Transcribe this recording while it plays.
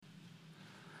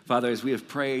Father, as we have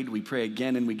prayed, we pray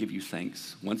again and we give you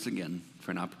thanks once again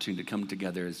for an opportunity to come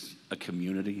together as a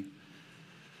community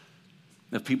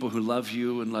of people who love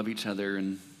you and love each other.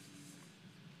 And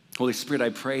Holy Spirit, I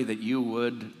pray that you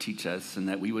would teach us and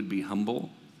that we would be humble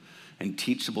and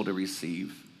teachable to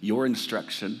receive your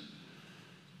instruction.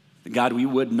 God, we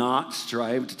would not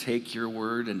strive to take your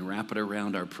word and wrap it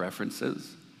around our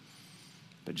preferences.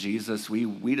 But Jesus,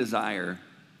 we desire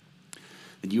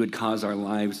that you would cause our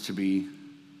lives to be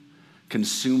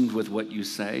consumed with what you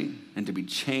say and to be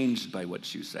changed by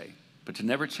what you say, but to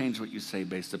never change what you say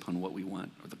based upon what we want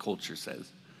or the culture says.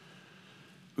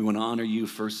 We want to honor you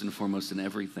first and foremost in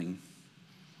everything.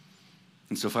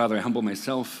 And so, Father, I humble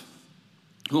myself.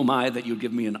 Who am I that you would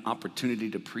give me an opportunity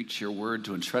to preach your word,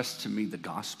 to entrust to me the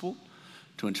gospel,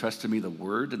 to entrust to me the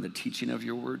word and the teaching of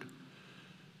your word?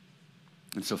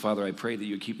 And so, Father, I pray that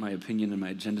you keep my opinion and my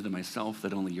agenda to myself,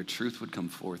 that only your truth would come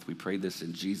forth. We pray this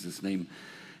in Jesus' name.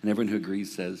 And everyone who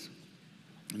agrees says,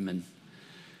 amen.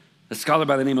 A scholar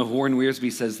by the name of Warren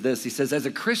Wiersbe says this. He says, as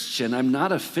a Christian, I'm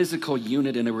not a physical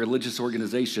unit in a religious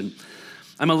organization.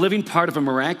 I'm a living part of a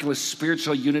miraculous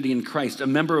spiritual unity in Christ, a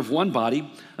member of one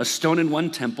body, a stone in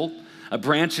one temple, a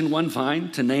branch in one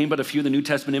vine, to name but a few of the New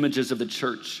Testament images of the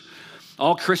church.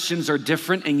 All Christians are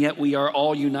different, and yet we are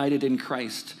all united in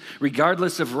Christ.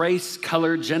 Regardless of race,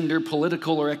 color, gender,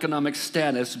 political, or economic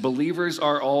status, believers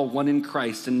are all one in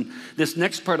Christ. And this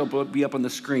next part will be up on the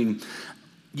screen.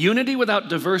 Unity without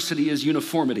diversity is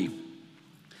uniformity.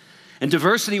 And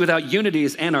diversity without unity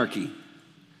is anarchy.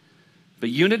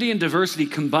 But unity and diversity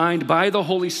combined by the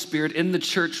Holy Spirit in the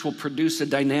church will produce a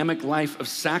dynamic life of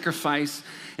sacrifice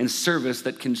and service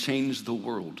that can change the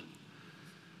world.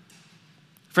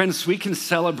 Friends, we can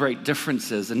celebrate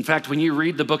differences. In fact, when you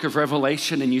read the book of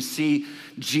Revelation and you see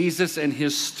Jesus and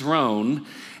his throne,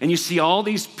 and you see all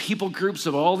these people groups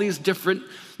of all these different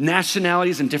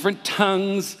nationalities and different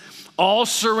tongues, all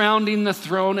surrounding the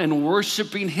throne and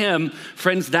worshiping him,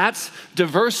 friends, that's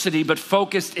diversity, but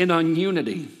focused in on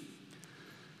unity.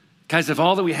 Guys, if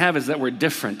all that we have is that we're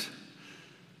different,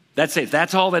 that's it.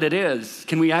 That's all that it is.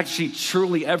 Can we actually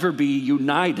truly ever be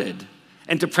united?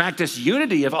 And to practice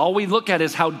unity if all we look at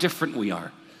is how different we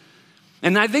are.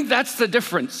 And I think that's the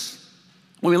difference.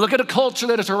 When we look at a culture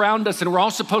that is around us and we're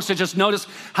all supposed to just notice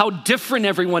how different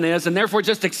everyone is and therefore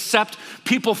just accept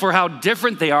people for how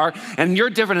different they are, and you're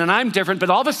different and I'm different, but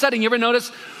all of a sudden, you ever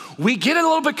notice we get a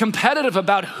little bit competitive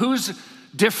about who's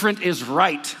different is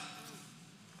right.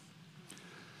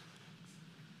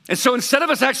 And so instead of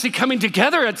us actually coming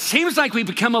together, it seems like we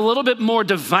become a little bit more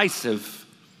divisive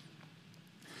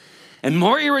and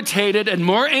more irritated and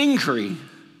more angry.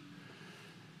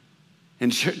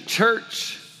 In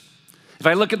church, if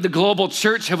I look at the global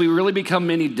church, have we really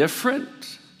become any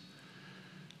different?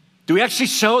 Do we actually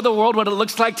show the world what it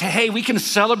looks like to, hey, we can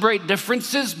celebrate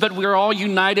differences, but we're all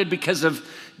united because of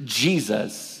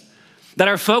Jesus? That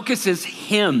our focus is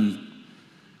him.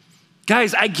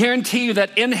 Guys, I guarantee you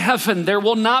that in heaven, there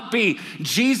will not be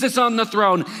Jesus on the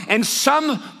throne and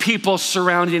some people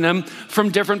surrounding him from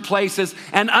different places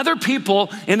and other people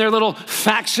in their little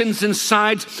factions and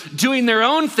sides doing their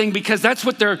own thing because that's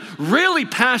what they're really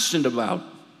passionate about.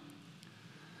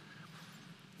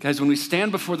 Guys, when we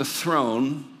stand before the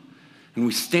throne and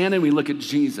we stand and we look at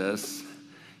Jesus,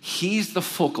 he's the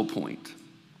focal point.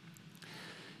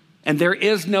 And there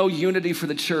is no unity for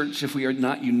the church if we are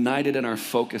not united in our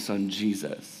focus on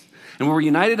Jesus. And when we're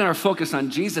united in our focus on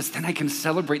Jesus, then I can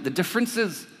celebrate the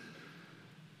differences.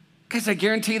 Guys, I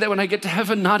guarantee that when I get to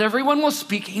heaven, not everyone will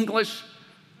speak English.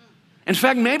 In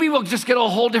fact, maybe we'll just get a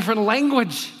whole different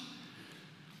language.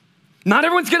 Not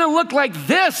everyone's gonna look like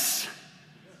this.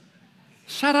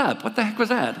 Shut up, what the heck was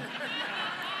that?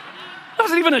 That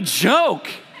wasn't even a joke.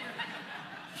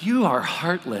 You are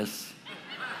heartless.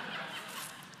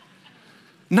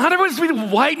 Not everyone's gonna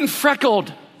be white and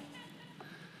freckled.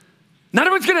 Not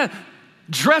everyone's gonna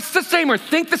dress the same or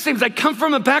think the same. I come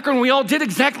from a background where we all did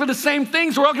exactly the same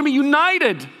things. We're all gonna be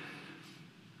united.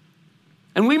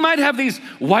 And we might have these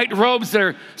white robes that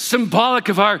are symbolic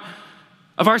of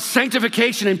our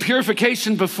sanctification and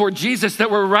purification before Jesus,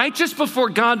 that we're righteous before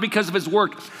God because of his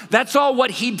work. That's all what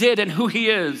he did and who he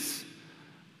is.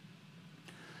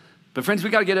 But friends, we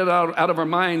gotta get it out of our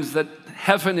minds that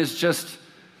heaven is just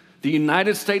the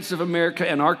United States of America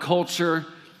and our culture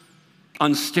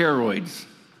on steroids.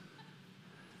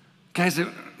 Guys,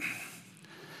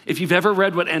 if you've ever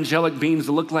read what angelic beings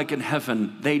look like in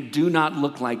heaven, they do not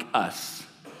look like us.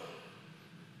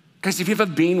 Guys, if you have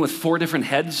a being with 4 different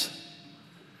heads,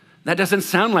 that doesn't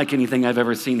sound like anything I've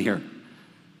ever seen here.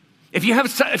 If you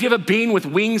have a being with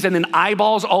wings and then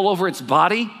eyeballs all over its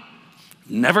body,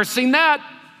 never seen that.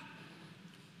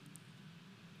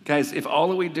 Guys, if all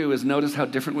that we do is notice how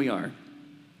different we are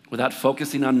without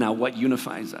focusing on now what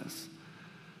unifies us.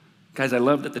 Guys, I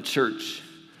love that the church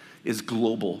is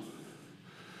global.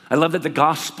 I love that the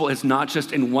gospel is not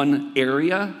just in one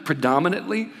area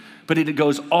predominantly, but it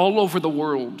goes all over the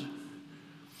world.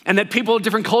 And that people of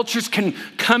different cultures can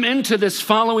come into this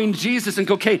following Jesus and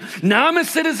go, okay, now I'm a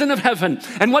citizen of heaven.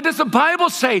 And what does the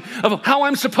Bible say of how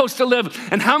I'm supposed to live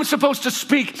and how I'm supposed to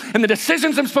speak and the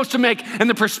decisions I'm supposed to make and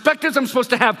the perspectives I'm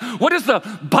supposed to have? What does the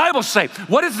Bible say?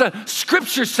 What does the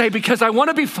scripture say? Because I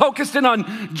want to be focused in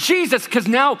on Jesus, because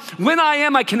now when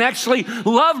I can actually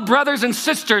love brothers and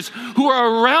sisters who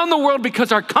are around the world,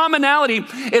 because our commonality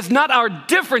is not our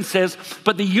differences,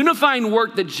 but the unifying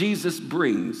work that Jesus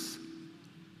brings.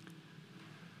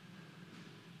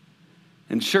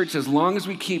 And church, as long as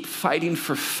we keep fighting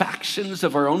for factions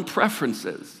of our own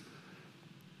preferences,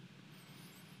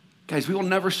 guys, we will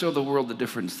never show the world the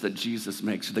difference that Jesus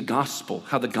makes, the gospel,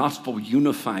 how the gospel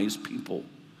unifies people.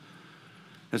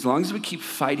 As long as we keep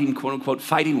fighting, quote unquote,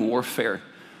 fighting warfare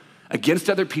against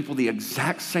other people the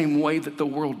exact same way that the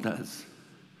world does.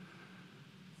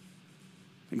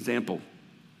 Example,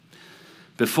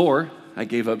 before I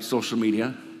gave up social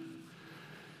media,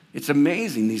 it's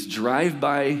amazing, these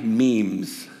drive-by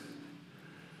memes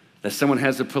that someone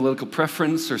has a political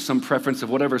preference or some preference of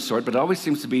whatever sort, but it always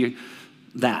seems to be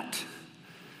that.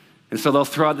 And so they'll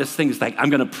throw out this thing, it's like, I'm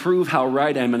gonna prove how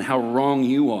right I am and how wrong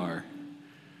you are.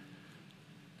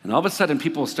 And all of a sudden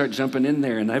people start jumping in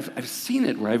there, and I've seen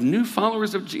it where I have new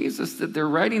followers of Jesus that they're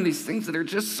writing these things that are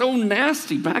just so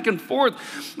nasty back and forth.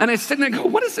 And I sit and I go,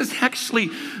 what does this actually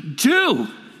do?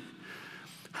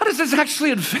 How does this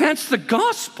actually advance the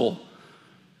gospel?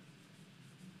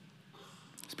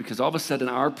 It's because all of a sudden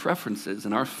our preferences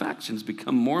and our factions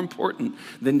become more important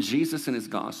than Jesus and his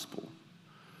gospel.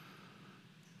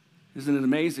 Isn't it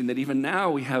amazing that even now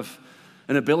we have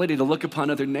an ability to look upon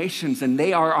other nations and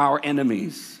they are our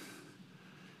enemies?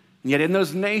 And yet in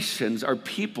those nations are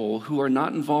people who are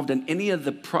not involved in any of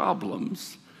the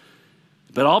problems.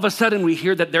 But all of a sudden we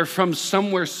hear that they're from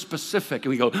somewhere specific,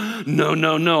 and we go,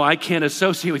 no, I can't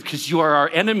associate with, because you are our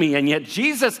enemy. And yet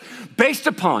Jesus, based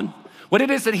upon what it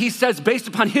is that he says, based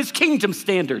upon his kingdom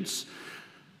standards,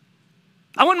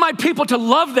 I want my people to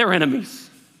love their enemies.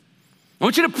 I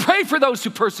want you to pray for those who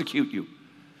persecute you.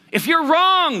 If you're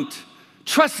wronged,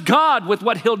 trust God with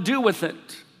what he'll do with it.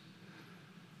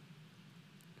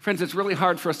 Friends, it's really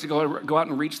hard for us to go out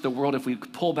and reach the world if we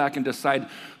pull back and decide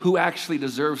who actually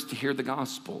deserves to hear the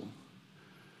gospel.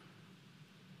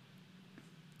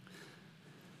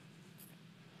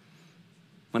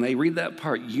 When I read that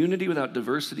part, unity without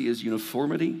diversity is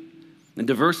uniformity, and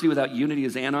diversity without unity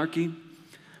is anarchy.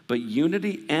 But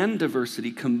unity and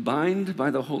diversity combined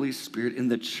by the Holy Spirit in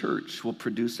the church will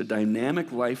produce a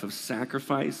dynamic life of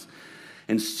sacrifice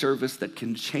and service that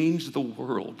can change the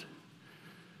world.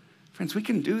 Friends, we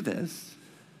can do this.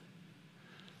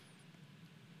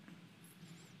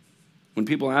 When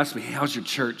people ask me, hey, how's your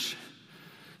church?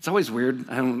 It's always weird.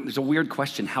 It's a weird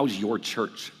question. How's your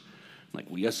church? I'm like,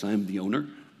 well, yes, I'm the owner.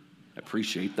 I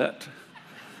appreciate that.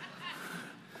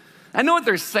 I know what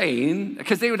they're saying,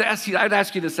 because they would ask you, I'd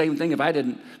ask you the same thing if I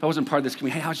wasn't part of this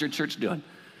community. Hey, how's your church doing?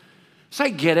 So I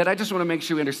get it. I just want to make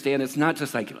sure we understand it's not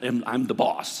just like I'm the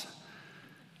boss.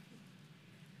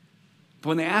 But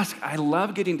when they ask, I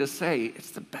love getting to say, it's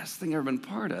the best thing I've ever been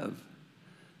part of.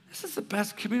 This is the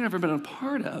best community I've ever been a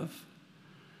part of.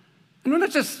 And we're not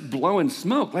just blowing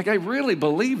smoke. Like, I really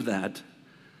believe that.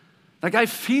 Like, I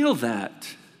feel that.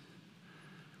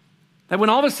 That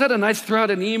when all of a sudden I throw out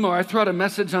an email, or I throw out a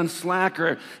message on Slack,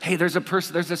 or, hey, there's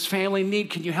this family in need,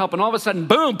 can you help? And all of a sudden,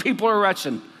 boom, people are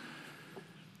rushing.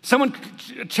 Someone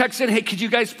checks in, hey, could you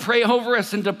guys pray over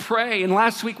us, and to pray? And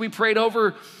last week we prayed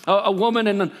over a woman,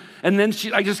 and then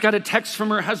I just got a text from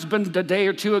her husband a day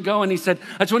or two ago, and he said,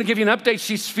 I just want to give you an update,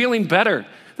 she's feeling better. And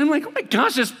I'm like, oh my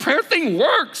gosh, this prayer thing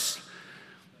works.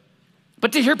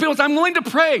 But to hear people say, I'm willing to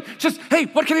pray, just, hey,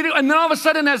 what can I do? And then all of a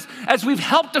sudden, as we've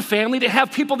helped a family, to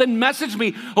have people then message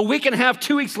me a week and a half,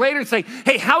 2 weeks later and say,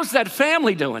 hey, how's that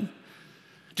family doing?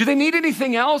 Do they need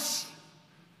anything else?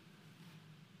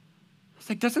 It's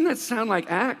like, doesn't that sound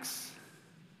like Acts?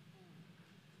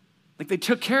 Like they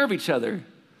took care of each other.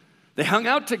 They hung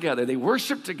out together. They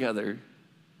worshiped together.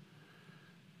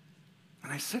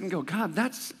 And I sit and go, God,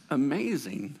 that's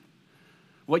amazing.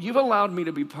 What you've allowed me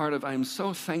to be part of, I am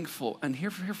so thankful. And here,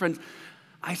 friends,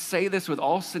 I say this with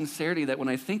all sincerity, that when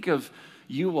I think of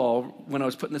you all, when I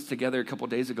was putting this together a couple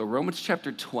days ago, Romans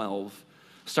chapter 12,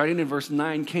 starting in verse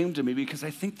 9, came to me because I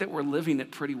think that we're living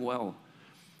it pretty well.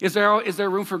 Is there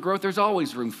room for growth? There's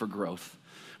always room for growth.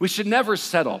 We should never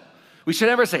settle. We should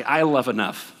never say, I love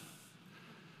enough.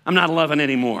 I'm not 11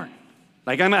 anymore.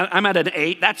 Like I'm at an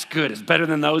 8, that's good. It's better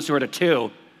than those who are at a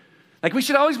 2. Like we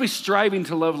should always be striving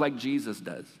to love like Jesus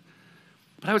does.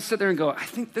 But I would sit there and go, I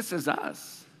think this is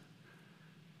us.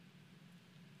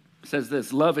 It says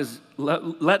this,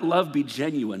 let love be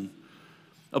genuine.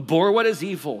 Abhor what is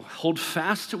evil, hold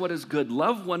fast to what is good,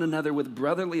 love one another with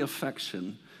brotherly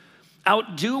affection.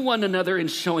 Outdo one another in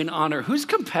showing honor. Who's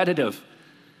competitive?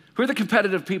 Who are the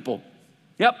competitive people?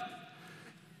 Yep.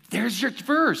 There's your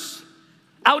verse.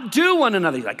 Outdo one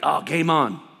another. You're like, oh, game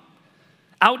on.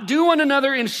 Outdo one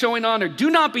another in showing honor. Do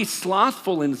not be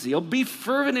slothful in zeal. Be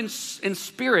fervent in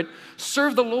spirit.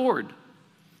 Serve the Lord.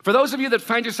 For those of you that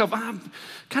find yourself, I'm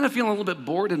kind of feeling a little bit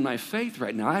bored in my faith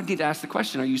right now, I need to ask the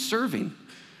question, are you serving?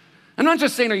 I'm not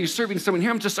just saying, are you serving someone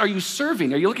here? Are you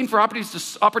serving? Are you looking for opportunities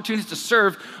to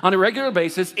serve on a regular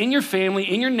basis in your family,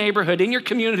 in your neighborhood, in your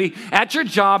community, at your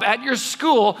job, at your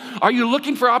school? Are you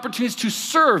looking for opportunities to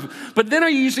serve? But then are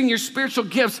you using your spiritual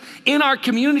gifts in our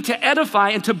community to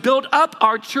edify and to build up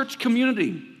our church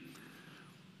community?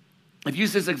 I've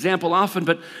used this example often,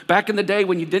 but back in the day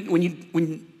when you didn't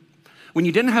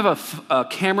have a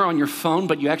camera on your phone,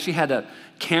 but you actually had a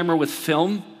camera with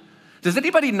film. Does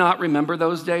anybody not remember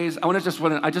those days? I just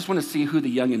want to see who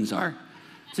the youngins are.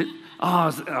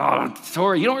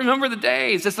 Sorry, you don't remember the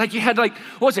days. It's like you had what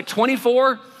was it,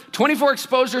 24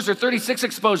 exposures or 36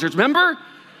 exposures, remember?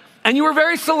 And you were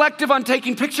very selective on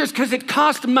taking pictures because it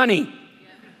cost money.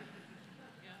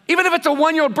 Even if it's a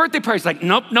 1-year-old birthday party, it's like,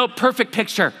 nope, perfect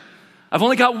picture. I've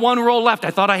only got 1 roll left.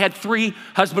 I thought I had 3.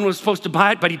 Husband was supposed to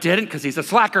buy it, but he didn't because he's a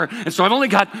slacker. And so I've only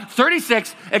got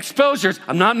 36 exposures.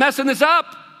 I'm not messing this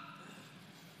up.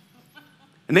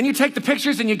 And then you take the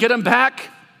pictures and you get them back.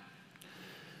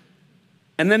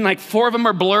 And then 4 of them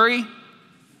are blurry.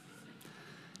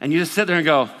 And you just sit there and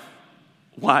go,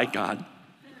 why, God?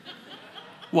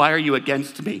 Why are you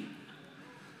against me?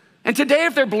 And today,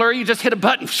 if they're blurry, you just hit a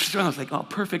button. I was like, oh,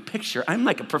 perfect picture. I'm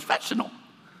like a professional.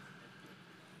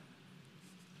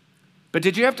 But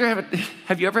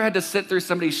have you ever had to sit through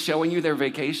somebody showing you their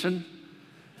vacation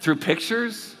through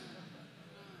pictures?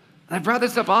 And I brought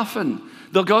this up often.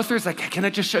 They'll go through, it's like, can I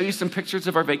just show you some pictures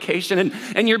of our vacation?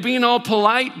 And you're being all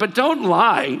polite, but don't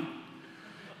lie.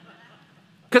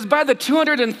 Because by the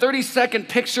 232nd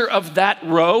picture of that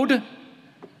road,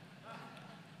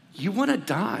 you want to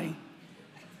die.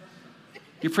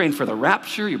 You're praying for the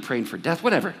rapture, you're praying for death,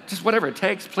 whatever. Just whatever it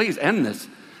takes, please end this.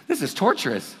 This is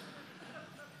torturous.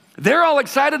 They're all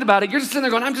excited about it. You're just sitting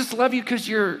there going, I just love you because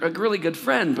you're a really good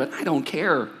friend, but I don't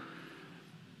care.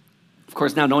 Of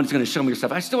course, now no one's going to show me your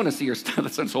stuff. I still want to see your stuff.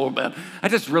 That sounds so bad. I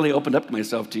just really opened up to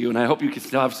myself to you, and I hope you can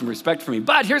still have some respect for me.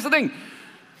 But here's the thing.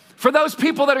 For those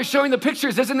people that are showing the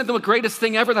pictures, isn't it the greatest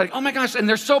thing ever? They're like, oh my gosh, and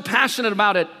they're so passionate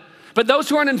about it. But those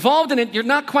who aren't involved in it, you're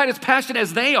not quite as passionate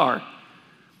as they are.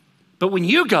 But when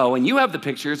you go and you have the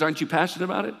pictures, aren't you passionate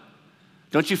about it?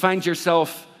 Don't you find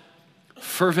yourself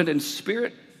fervent in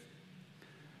spirit?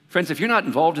 Friends, if you're not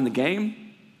involved in the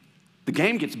game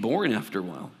gets boring after a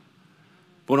while.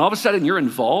 But when all of a sudden you're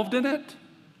involved in it,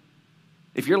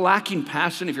 if you're lacking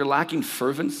passion, if you're lacking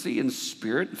fervency in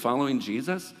spirit and following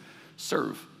Jesus,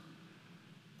 serve.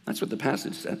 That's what the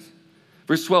passage says.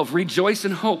 Verse 12, rejoice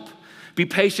in hope, be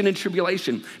patient in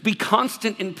tribulation, be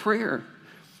constant in prayer,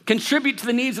 contribute to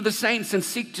the needs of the saints and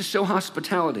seek to show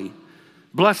hospitality.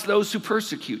 Bless those who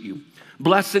persecute you.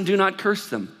 Bless and do not curse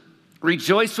them.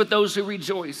 Rejoice with those who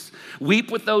rejoice.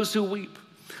 Weep with those who weep.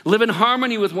 Live in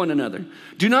harmony with one another.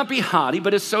 Do not be haughty,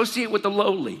 but associate with the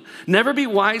lowly. Never be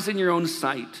wise in your own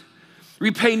sight.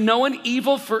 Repay no one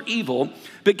evil for evil,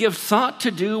 but give thought to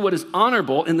do what is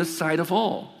honorable in the sight of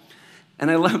all.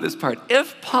 And I love this part.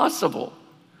 If possible,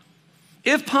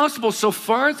 so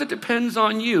far as it depends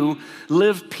on you,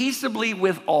 live peaceably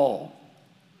with all.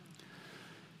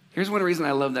 Here's one reason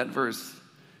I love that verse.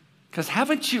 Because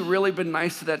haven't you really been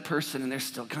nice to that person and they're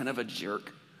still kind of a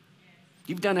jerk?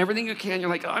 You've done everything you can. You're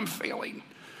like, oh, I'm failing.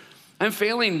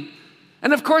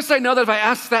 And of course I know that if I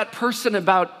ask that person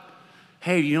about,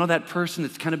 hey, you know that person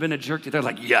that's kind of been a jerk? They're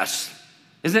like, yes.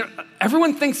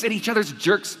 Everyone thinks that each other's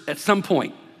jerks at some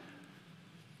point.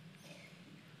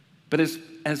 But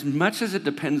as much as it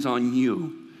depends on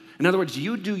you, in other words,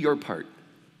 you do your part.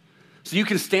 So you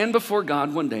can stand before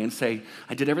God one day and say,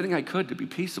 I did everything I could to be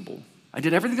peaceable. I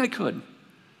did everything I could.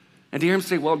 And to hear him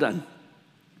say, well done.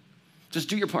 Just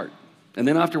do your part. And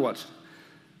then afterwards,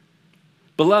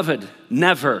 beloved,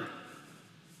 never,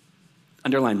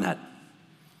 underline that,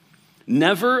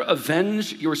 never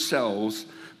avenge yourselves,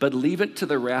 but leave it to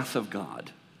the wrath of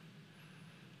God.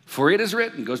 For it is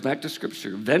written, goes back to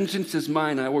scripture, vengeance is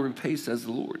mine, I will repay, says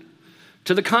the Lord.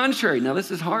 To the contrary, now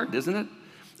this is hard, isn't it?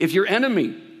 If your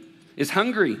enemy is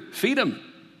hungry, feed him.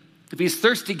 If he's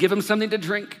thirsty, give him something to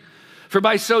drink. For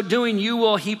by so doing, you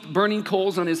will heap burning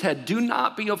coals on his head. Do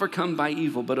not be overcome by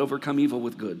evil, but overcome evil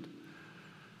with good.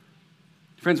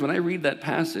 Friends, when I read that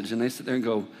passage and I sit there and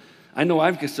go, I know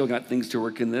I've still got things to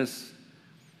work in this,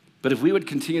 but if we would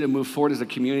continue to move forward as a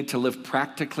community to live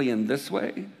practically in this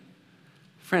way,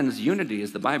 friends, unity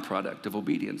is the byproduct of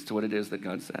obedience to what it is that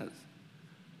God says.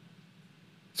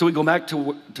 So we go back to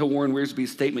Warren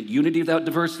Wiersbe's statement, unity without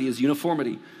diversity is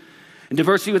uniformity. And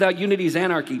diversity without unity is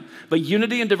anarchy. But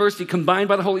unity and diversity combined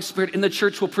by the Holy Spirit in the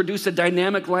church will produce a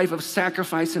dynamic life of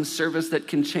sacrifice and service that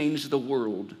can change the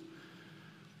world.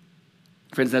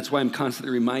 Friends, that's why I'm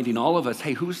constantly reminding all of us,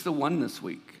 hey, who's the one this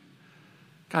week?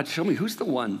 God, show me, who's the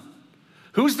one?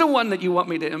 Who's the one that you want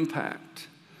me to impact?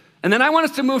 And then I want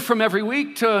us to move from every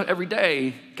week to every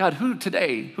day. God, who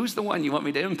today? Who's the one you want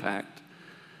me to impact?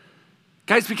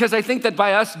 Guys, because I think that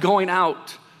by us going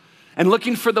out and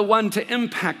looking for the one to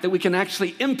impact, that we can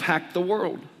actually impact the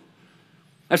world.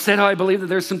 I've said how I believe that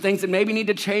there's some things that maybe need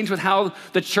to change with how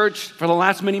the church for the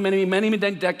last many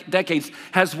decades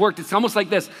has worked. It's almost like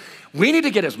this. We need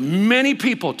to get as many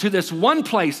people to this one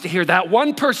place to hear that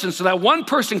one person so that one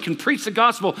person can preach the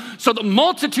gospel so the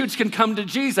multitudes can come to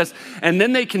Jesus and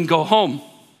then they can go home.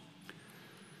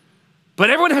 But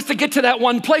everyone has to get to that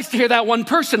one place to hear that one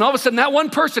person. All of a sudden, that one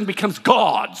person becomes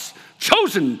God's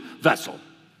chosen vessel.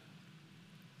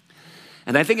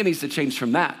 And I think it needs to change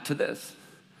from that to this.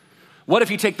 What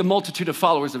if you take the multitude of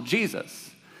followers of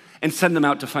Jesus and send them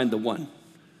out to find the one?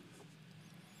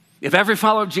 If every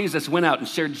follower of Jesus went out and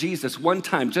shared Jesus one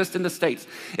time just in the States,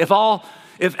 if out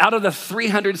of the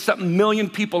 300-something million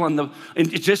people in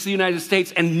just the United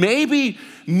States, and maybe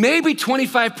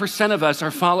 25% of us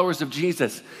are followers of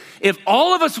Jesus, if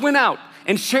all of us went out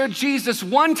and shared Jesus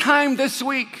one time this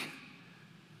week,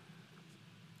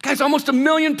 guys, almost 1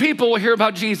 million people will hear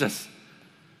about Jesus.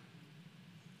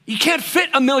 You can't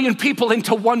fit 1 million people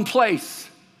into one place.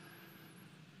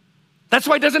 That's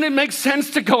why doesn't it make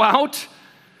sense to go out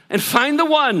and find the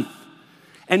one?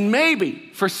 And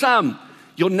maybe for some,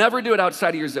 you'll never do it outside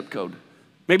of your zip code.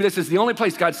 Maybe this is the only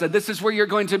place God said, this is where you're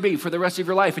going to be for the rest of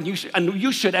your life. And you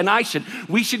should, and I should.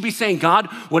 We should be saying, God,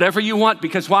 whatever you want.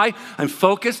 Because why? I'm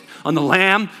focused on the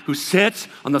Lamb who sits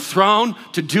on the throne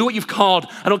to do what you've called.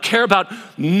 I don't care about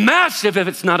massive if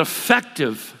it's not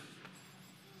effective.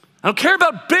 I don't care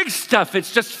about big stuff.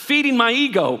 It's just feeding my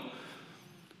ego.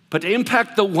 But to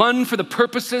impact the one for the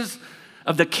purposes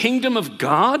of the kingdom of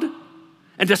God,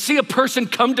 and to see a person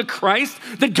come to Christ,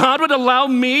 that God would allow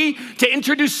me to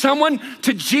introduce someone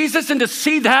to Jesus and to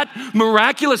see that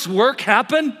miraculous work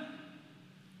happen.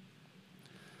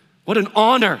 What an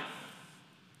honor.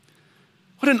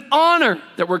 What an honor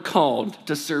that we're called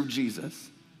to serve Jesus.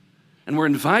 And we're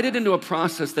invited into a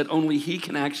process that only He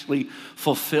can actually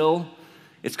fulfill.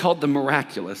 It's called the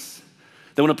miraculous.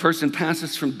 That when a person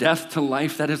passes from death to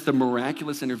life, that is the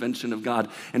miraculous intervention of God.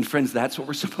 And friends, that's what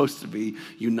we're supposed to be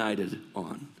united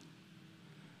on.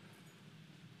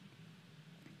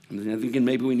 And I'm thinking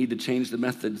maybe we need to change the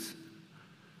methods.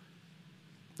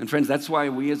 And friends, that's why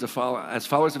we as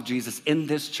followers of Jesus in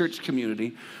this church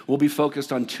community will be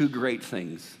focused on two great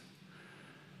things.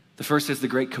 The first is the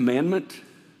Great Commandment,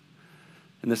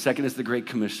 and the second is the Great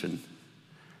Commission.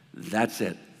 That's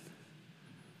it.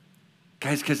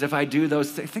 Guys, because if I do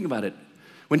those things, think about it.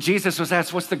 When Jesus was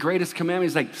asked, what's the greatest commandment?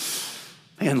 He's like,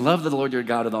 man, love the Lord your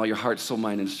God with all your heart, soul,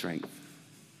 mind, and strength.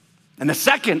 And the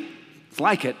second, it's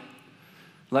like it,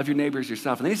 love your neighbor as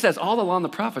yourself. And then he says, all the law and the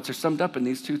prophets are summed up in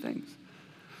these two things.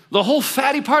 The whole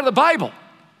fatty part of the Bible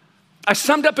are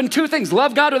summed up in two things.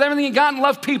 Love God with everything you got and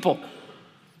love people.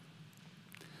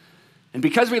 And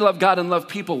because we love God and love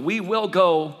people, we will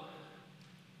go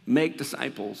make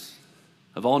disciples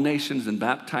of all nations and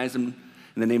baptize them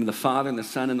in the name of the Father and the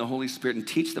Son and the Holy Spirit and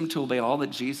teach them to obey all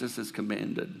that Jesus has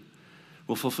commanded.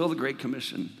 We'll fulfill the Great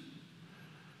Commission.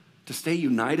 To stay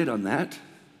united on that,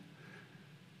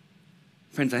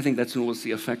 friends, I think that's when we'll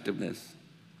see effectiveness.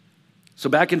 So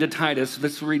back into Titus,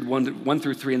 let's read 1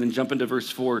 through 3 and then jump into verse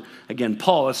 4 again.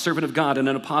 Paul, a servant of God and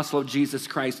an apostle of Jesus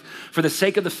Christ, for the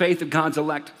sake of the faith of God's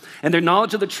elect and their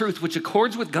knowledge of the truth which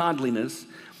accords with godliness,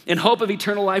 in hope of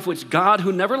eternal life, which God,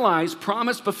 who never lies,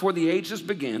 promised before the ages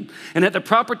began, and at the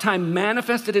proper time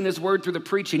manifested in his word through the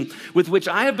preaching, with which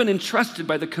I have been entrusted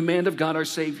by the command of God our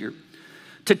Savior.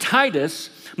 To Titus,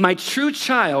 my true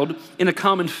child in a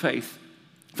common faith.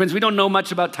 Friends, we don't know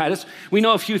much about Titus. We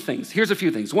know a few things. Here's a few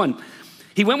things. One,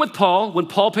 he went with Paul when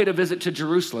Paul paid a visit to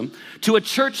Jerusalem to a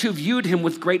church who viewed him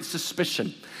with great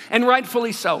suspicion, and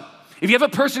rightfully so. If you have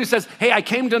a person who says, hey, I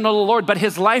came to know the Lord, but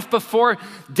his life before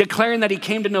declaring that he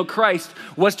came to know Christ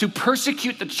was to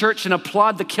persecute the church and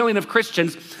applaud the killing of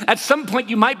Christians, at some point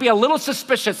you might be a little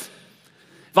suspicious.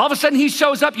 If all of a sudden he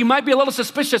shows up, you might be a little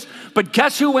suspicious, but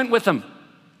guess who went with him?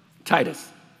 Titus.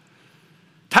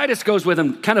 Titus goes with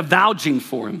him, kind of vouching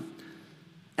for him.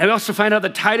 And we also find out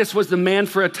that Titus was the man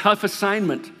for a tough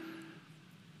assignment.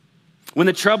 When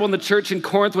the trouble in the church in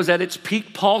Corinth was at its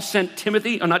peak, Paul sent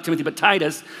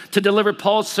Titus, to deliver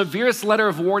Paul's severest letter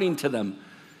of warning to them.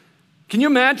 Can you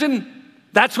imagine?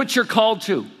 That's what you're called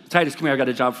to. Titus, come here, I got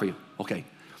a job for you. Okay.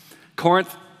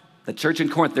 Corinth, the church in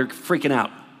Corinth, they're freaking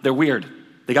out. They're weird.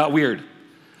 They got weird.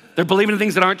 They're believing in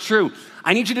things that aren't true.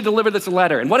 I need you to deliver this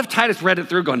letter. And what if Titus read it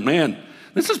through going, man,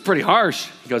 this is pretty harsh.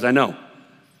 He goes, I know.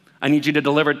 I need you to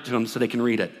deliver it to them so they can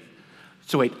read it.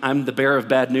 So wait, I'm the bearer of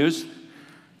bad news?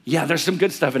 Yeah, there's some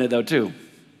good stuff in it though too.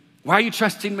 Why are you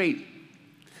trusting me?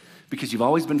 Because you've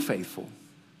always been faithful.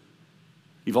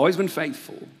 You've always been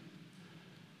faithful.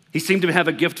 He seemed to have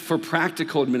a gift for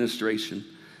practical administration.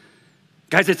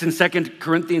 Guys, it's in 2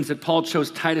 Corinthians that Paul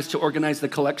chose Titus to organize the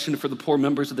collection for the poor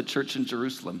members of the church in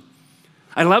Jerusalem.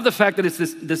 I love the fact that it's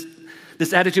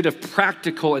this attitude of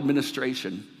practical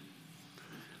administration.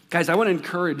 Guys, I want to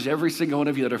encourage every single one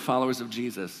of you that are followers of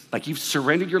Jesus. Like you've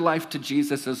surrendered your life to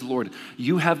Jesus as Lord.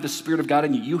 You have the Spirit of God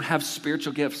in you. You have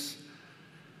spiritual gifts.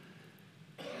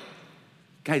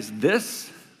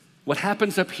 Guys, what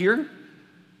happens up here,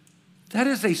 that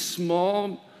is a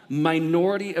small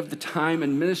minority of the time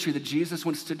and ministry that Jesus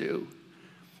wants to do.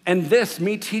 And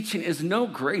me teaching, is no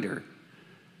greater.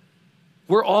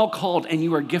 We're all called and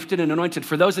you are gifted and anointed.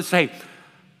 For those that say,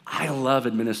 I love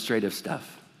administrative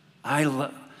stuff.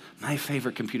 My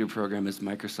favorite computer program is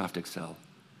Microsoft Excel.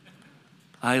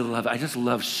 I just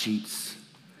love sheets.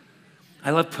 I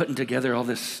love putting together all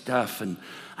this stuff, and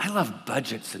I love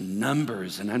budgets and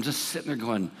numbers, and I'm just sitting there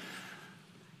going,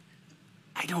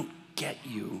 I don't get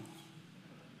you.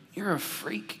 You're a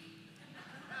freak.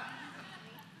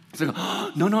 It's like,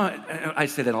 oh, no, I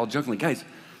say that all jokingly. Guys,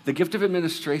 the gift of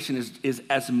administration is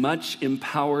as much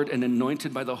empowered and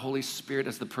anointed by the Holy Spirit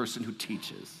as the person who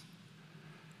teaches.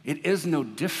 It is no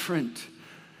different.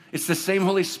 It's the same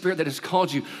Holy Spirit that has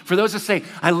called you. For those that say,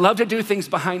 I love to do things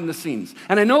behind the scenes.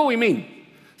 And I know what we mean.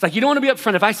 It's like, you don't want to be up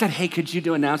front. If I said, hey, could you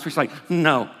do announcements? It's like,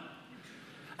 no.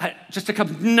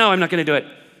 No, I'm not going to do it.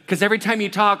 Because every time you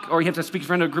talk or you have to speak in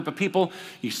front of a group of people,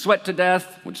 you sweat to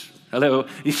death,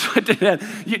 you sweat to death.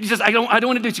 I don't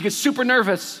want to do it. You get super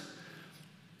nervous.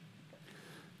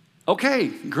 Okay,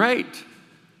 great.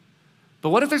 But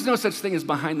what if there's no such thing as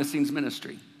behind the scenes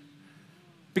ministry?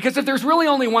 Because if there's really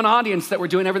only one audience that we're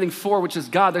doing everything for, which is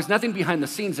God, there's nothing behind the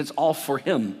scenes. It's all for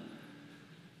him.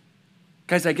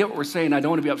 Guys, I get what we're saying. I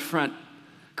don't want to be up front.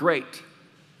 Great.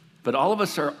 But all of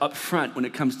us are up front when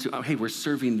it comes to, hey, we're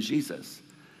serving Jesus.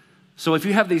 So if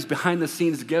you have these behind the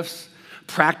scenes gifts,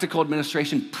 practical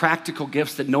administration, practical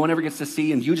gifts that no one ever gets to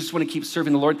see, and you just want to keep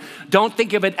serving the Lord, don't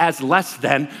think of it as less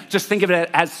than. Just think of it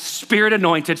as Spirit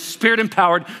anointed, Spirit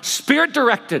empowered, Spirit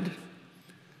directed.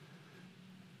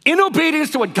 In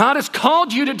obedience to what God has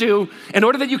called you to do in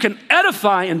order that you can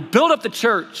edify and build up the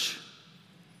church.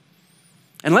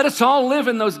 And let us all live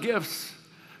in those gifts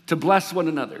to bless one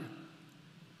another.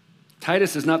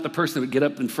 Titus is not the person that would get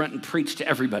up in front and preach to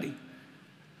everybody.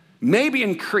 Maybe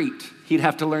in Crete, he'd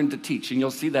have to learn to teach, and you'll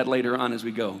see that later on as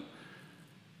we go.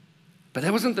 But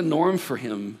that wasn't the norm for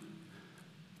him.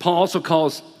 Paul also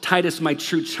calls Titus my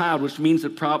true child, which means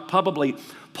that probably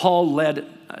Paul led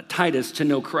Titus to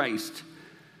know Christ.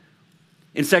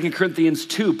 In 2 Corinthians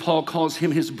 2, Paul calls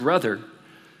him his brother.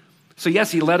 So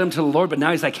yes, he led him to the Lord, but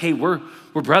now he's like, hey, we're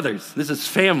brothers. This is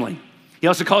family. He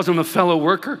also calls him a fellow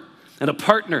worker and a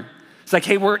partner. It's like,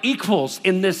 hey, we're equals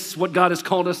in this, what God has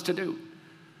called us to do.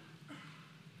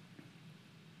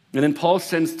 And then Paul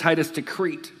sends Titus to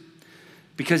Crete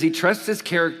because he trusts his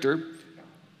character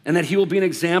and that he will be an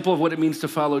example of what it means to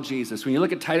follow Jesus. When you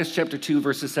look at Titus chapter 2,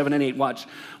 verses 7 and 8, watch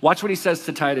what he says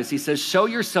to Titus. He says, show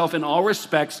yourself in all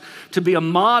respects to be a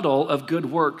model of good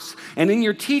works, and in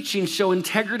your teaching show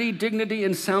integrity, dignity,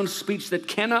 and sound speech that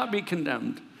cannot be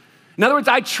condemned. In other words,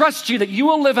 I trust you that you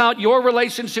will live out your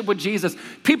relationship with Jesus.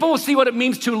 People will see what it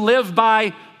means to live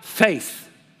by faith,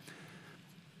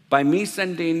 by me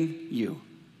sending you.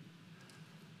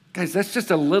 Guys, that's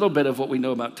just a little bit of what we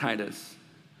know about Titus.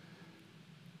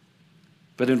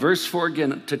 But in verse 4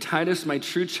 again, to Titus, my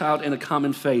true child in a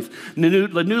common faith. The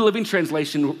New Living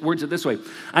Translation words it this way.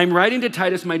 I'm writing to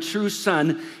Titus, my true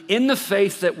son, in the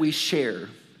faith that we share.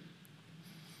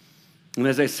 And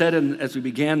as I said, and as we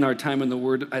began our time in the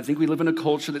Word, I think we live in a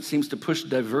culture that seems to push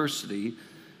diversity,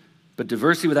 But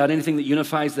diversity without anything that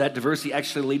unifies, that diversity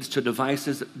actually leads to a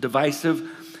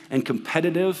divisive and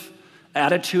competitive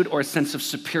attitude or a sense of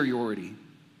superiority.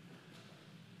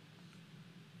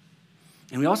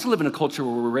 And we also live in a culture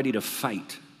where we're ready to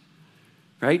fight,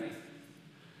 right?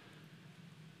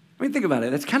 I mean, think about it.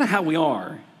 That's kind of how we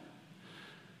are.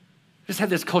 Just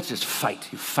have this culture, just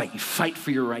fight. You fight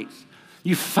for your rights.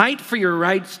 You fight for your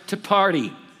rights to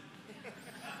party.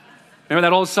 Remember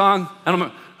that old song? I don't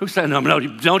know who said no,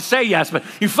 don't say yes, but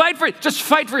you fight for it. Just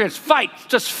fight for it.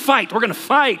 Just fight. We're going to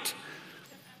fight.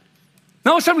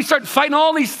 Now all of a sudden we start fighting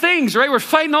all these things, right? We're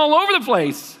fighting all over the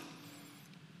place.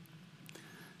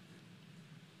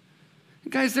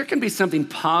 Guys, there can be something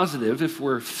positive if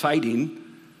we're fighting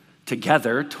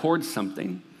together towards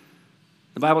something.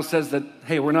 The Bible says that,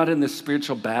 hey, we're not in this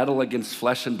spiritual battle against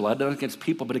flesh and blood, not against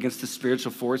people, but against the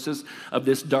spiritual forces of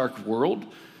this dark world.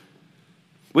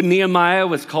 When Nehemiah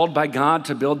was called by God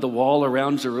to build the wall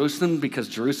around Jerusalem because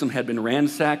Jerusalem had been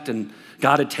ransacked and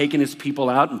God had taken his people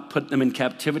out and put them in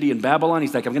captivity in Babylon,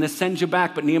 he's like, I'm going to send you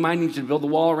back, but Nehemiah needs you to build the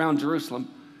wall around Jerusalem.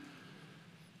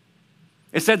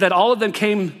 It said that all of them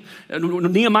came,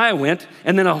 Nehemiah went,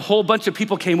 and then a whole bunch of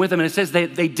people came with him, and it says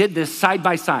they did this side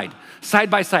by side.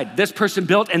 This person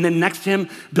built, and then next to him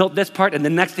built this part, and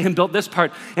then next to him built this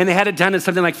part, and they had it done in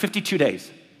something like 52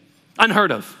 days.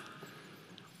 Unheard of.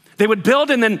 They would build,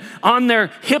 and then on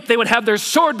their hip, they would have their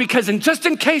sword, because just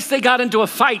in case they got into a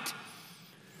fight,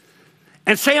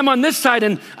 and say I'm on this side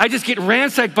and I just get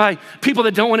ransacked by people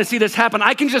that don't want to see this happen,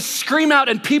 I can just scream out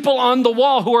and people on the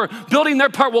wall who are building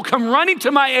their part will come running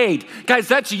to my aid. Guys,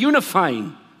 that's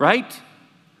unifying, right?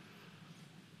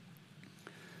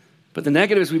 But the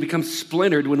negative is we become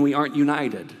splintered when we aren't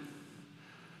united.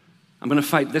 I'm going to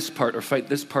fight this part or fight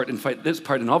this part and fight this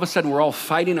part. And all of a sudden we're all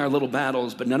fighting our little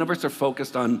battles, but none of us are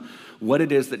focused on what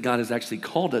it is that God has actually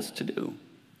called us to do.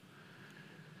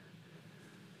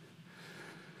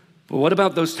 But what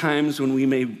about those times when we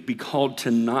may be called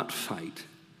to not fight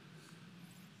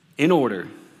in order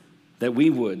that we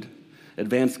would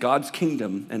advance God's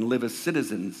kingdom and live as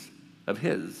citizens of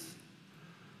his?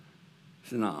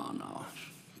 No,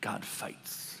 God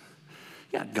fights.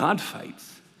 Yeah, God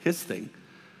fights, his thing.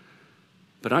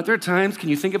 But aren't there times, can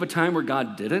you think of a time where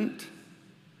God didn't?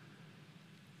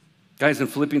 Guys, in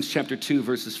Philippians chapter 2,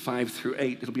 verses 5 through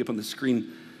 8, it'll be up on the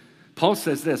screen. Paul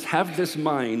says this, have this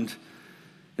mind.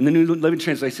 In the New Living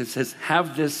Translation, it says,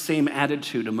 have this same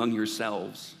attitude among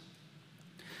yourselves,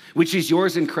 which is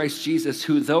yours in Christ Jesus,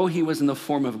 who, though he was in the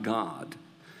form of God,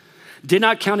 did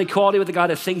not count equality with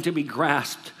God a thing to be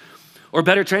grasped, or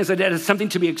better translated, as something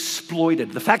to be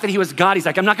exploited. The fact that he was God, he's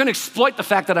like, I'm not going to exploit the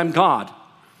fact that I'm God.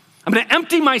 I'm going to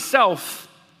empty myself.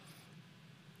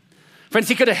 Friends,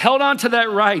 he could have held on to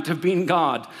that right of being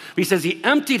God, but he says he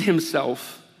emptied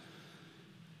himself.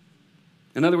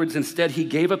 In other words, instead, he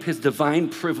gave up his divine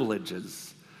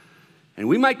privileges. And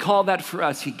we might call that for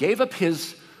us, he gave up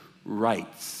his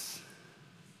rights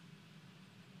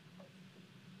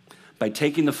by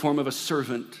taking the form of a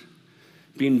servant,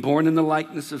 being born in the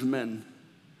likeness of men,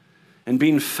 and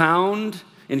being found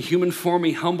in human form,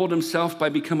 he humbled himself by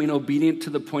becoming obedient to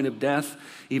the point of death,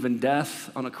 even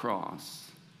death on a cross.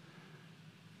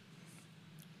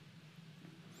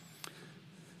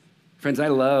 Friends, I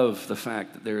love the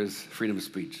fact that there is freedom of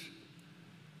speech.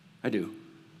 I do.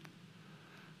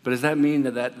 But does that mean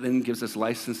that then gives us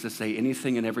license to say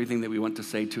anything and everything that we want to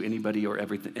say to anybody or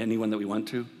anyone that we want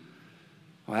to?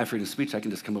 Well, I have freedom of speech. I can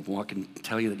just come up and walk and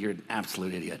tell you that you're an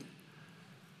absolute idiot.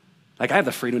 Like, I have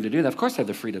the freedom to do that. Of course I have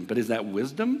the freedom. But is that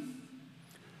wisdom?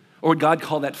 Or would God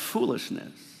call that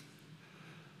foolishness?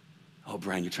 Oh,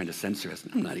 Brian, you're trying to censor us.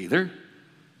 I'm not either.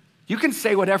 You can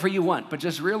say whatever you want, but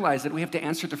just realize that we have to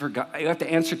answer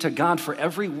to God for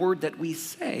every word that we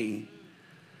say.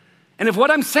 And if what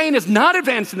I'm saying is not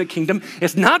advancing the kingdom,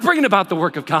 it's not bringing about the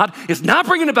work of God, it's not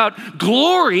bringing about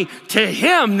glory to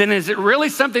him, then is it really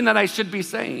something that I should be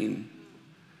saying?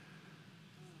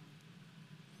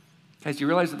 Guys, you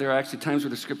realize that there are actually times where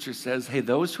the scripture says, hey,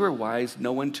 those who are wise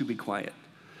know when to be quiet.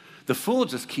 The fool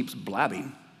just keeps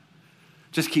blabbing,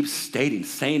 just keeps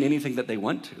saying anything that they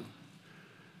want to.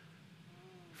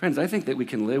 Friends, I think that we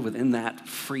can live within that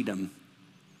freedom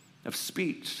of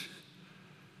speech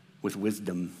with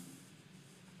wisdom,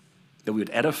 that we would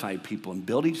edify people and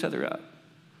build each other up,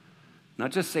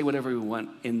 not just say whatever we want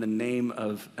in the name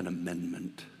of an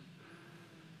amendment.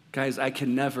 Guys, I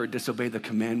can never disobey the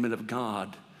commandment of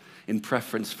God in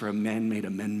preference for a man-made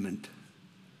amendment.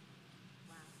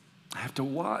 I have to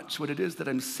watch what it is that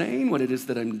I'm saying, what it is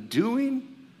that I'm doing,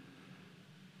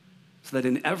 so that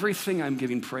in everything I'm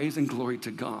giving praise and glory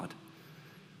to God.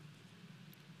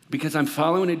 Because I'm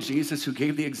following a Jesus who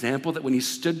gave the example that when he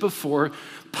stood before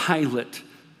Pilate,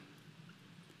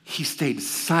 he stayed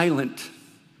silent.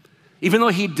 Even though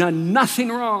he'd done nothing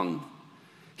wrong,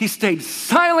 he stayed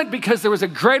silent because there was a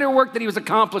greater work that he was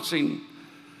accomplishing.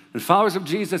 And followers of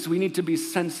Jesus, we need to be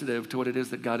sensitive to what it is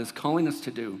that God is calling us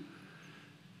to do.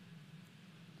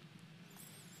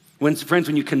 Friends,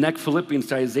 when you connect Philippians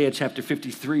to Isaiah chapter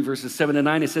 53, verses 7 to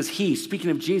 9, it says, he, speaking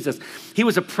of Jesus, he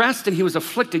was oppressed and he was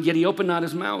afflicted, yet he opened not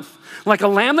his mouth. Like a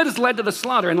lamb that is led to the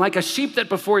slaughter, and like a sheep that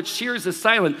before its shears is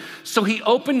silent, so he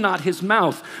opened not his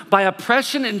mouth. By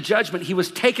oppression and judgment he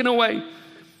was taken away.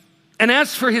 And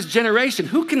as for his generation,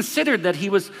 who considered that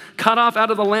he was cut off out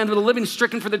of the land of the living,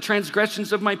 stricken for the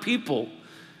transgressions of my people?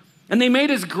 And they made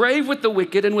his grave with the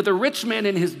wicked and with a rich man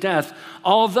in his death,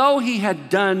 although he had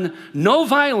done no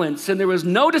violence and there was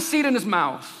no deceit in his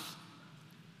mouth.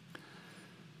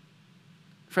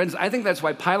 Friends, I think that's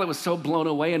why Pilate was so blown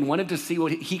away and wanted to see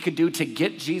what he could do to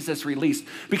get Jesus released.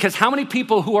 Because how many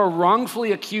people who are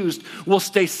wrongfully accused will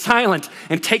stay silent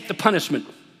and take the punishment?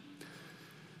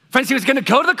 Friends, he was going to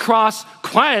go to the cross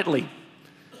quietly.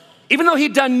 Even though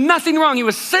he'd done nothing wrong, he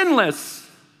was sinless.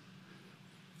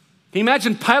 Can you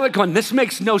imagine Pilate going, this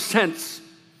makes no sense.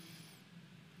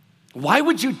 Why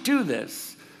would you do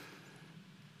this?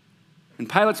 In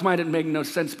Pilate's mind, it made no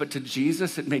sense, but to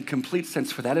Jesus, it made complete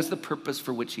sense, for that is the purpose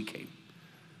for which he came.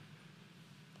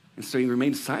 And so he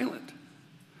remained silent.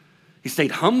 He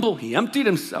stayed humble. He emptied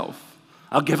himself.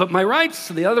 I'll give up my rights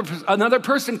so another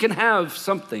person can have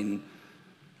something.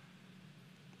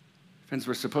 Friends,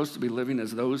 we're supposed to be living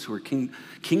as those who are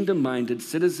kingdom-minded,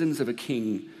 citizens of a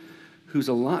king who's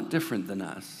a lot different than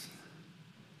us.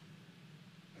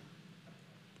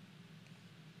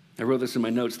 I wrote this in my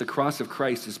notes. The cross of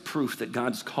Christ is proof that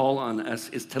God's call on us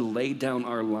is to lay down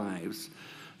our lives,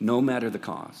 no matter the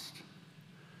cost.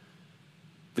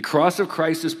 The cross of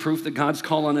Christ is proof that God's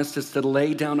call on us is to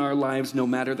lay down our lives, no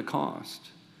matter the cost.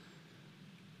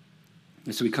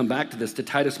 And so we come back to this, to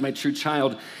Titus, my true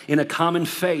child, in a common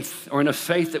faith, or in a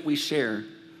faith that we share.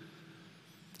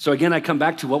 So again, I come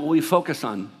back to what will we focus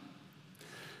on?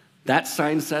 That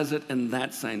sign says it, and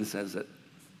that sign says it.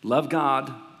 Love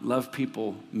God, love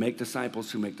people, make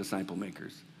disciples who make disciple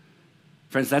makers.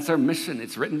 Friends, that's our mission.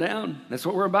 It's written down. That's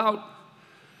what we're about.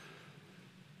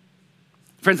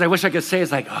 Friends, I wish I could say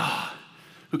it's like,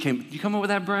 you come up with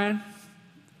that, Brian?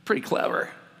 Pretty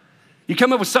clever. You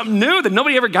come up with something new that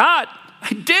nobody ever got. I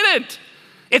did it.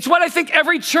 It's what I think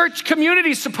every church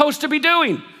community is supposed to be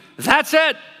doing. That's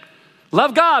it.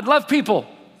 Love God, love people,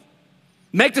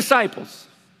 make disciples.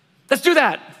 Let's do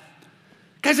that.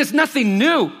 Guys, it's nothing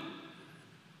new.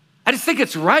 I just think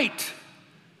it's right.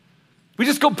 We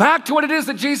just go back to what it is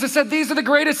that Jesus said, these are the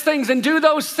greatest things, and do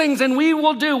those things, and we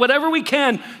will do whatever we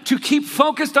can to keep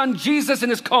focused on Jesus and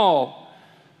his call.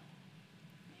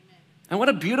 Amen. And what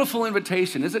a beautiful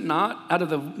invitation, is it not? Out of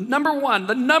the number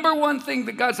one thing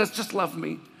that God says, just love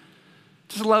me.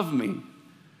 Just love me.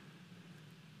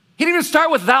 He didn't even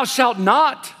start with thou shalt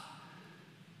not.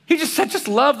 He just said, just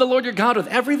love the Lord your God with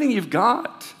everything you've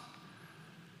got.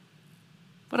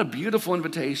 What a beautiful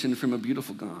invitation from a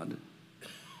beautiful God.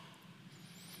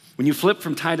 When you flip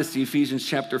from Titus to Ephesians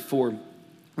chapter 4,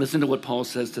 listen to what Paul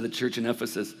says to the church in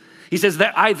Ephesus. He says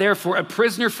that I, therefore, a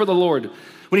prisoner for the Lord.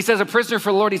 When he says a prisoner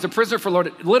for the Lord, he's a prisoner for the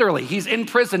Lord. Literally, he's in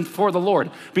prison for the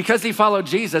Lord. Because he followed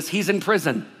Jesus, he's in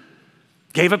prison.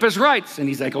 Gave up his rights, and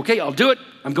he's like, okay, I'll do it.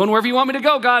 I'm going wherever you want me to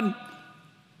go, God.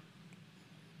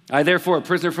 I, therefore, a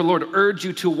prisoner for the Lord, urge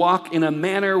you to walk in a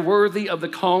manner worthy of the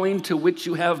calling to which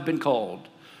you have been called.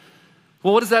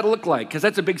 Well, what does that look like? Because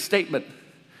that's a big statement.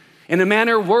 In a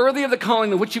manner worthy of the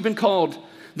calling to which you've been called.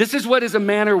 This is what is a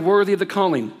manner worthy of the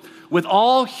calling. With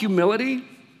all humility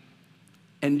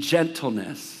and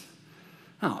gentleness.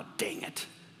 Oh, dang it.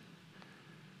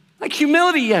 Like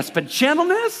humility, yes, but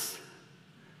gentleness?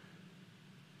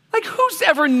 Like who's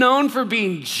ever known for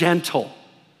being gentle?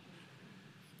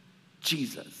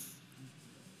 Jesus.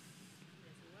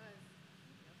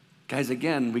 Guys,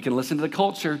 again, we can listen to the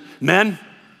culture. Men,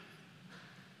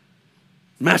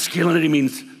 masculinity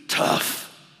means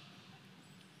tough.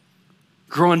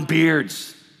 Growing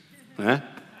beards. Huh?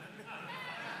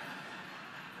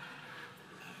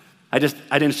 I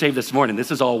didn't shave this morning.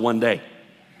 This is all one day.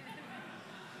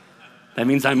 That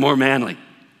means I'm more manly.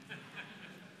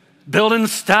 Building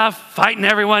stuff, fighting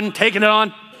everyone, taking it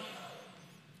on.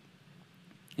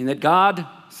 And that God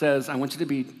says, I want you to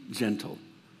be gentle.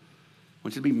 I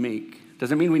want you to be meek.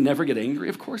 Does it mean we never get angry?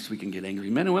 Of course we can get angry.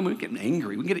 Men and women, we get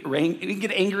angry. We can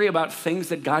get angry about things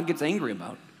that God gets angry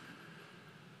about.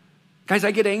 Guys,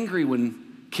 I get angry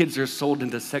when kids are sold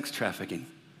into sex trafficking.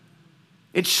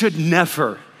 It should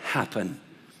never happen.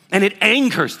 And it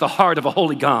angers the heart of a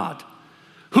holy God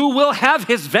who will have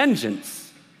his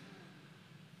vengeance.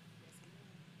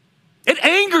 It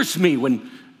angers me when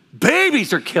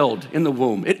babies are killed in the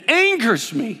womb. It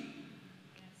angers me.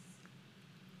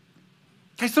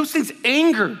 Guys, those things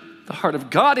anger the heart of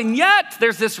God, and yet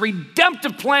there's this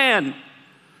redemptive plan.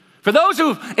 For those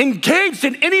who've engaged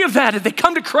in any of that, if they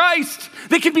come to Christ,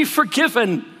 they can be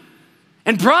forgiven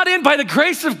and brought in by the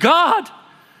grace of God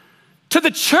to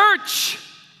the church.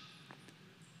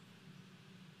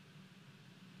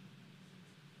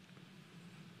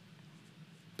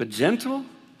 But gentle?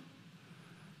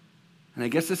 And I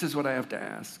guess this is what I have to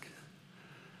ask.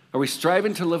 Are we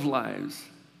striving to live lives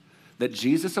that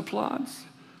Jesus applauds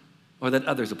or that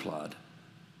others applaud?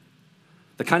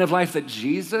 The kind of life that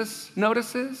Jesus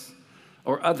notices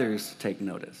or others take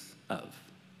notice of?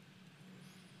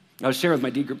 I was sharing with my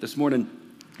D group this morning,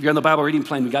 if you're on the Bible reading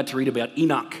plan, we got to read about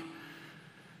Enoch.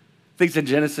 I think it's in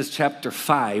Genesis chapter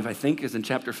 5, I think is in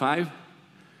chapter 5.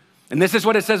 And this is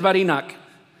what it says about Enoch.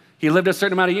 He lived a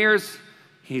certain amount of years.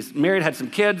 He's married, had some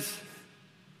kids,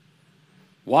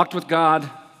 walked with God,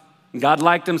 and God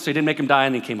liked him, so he didn't make him die,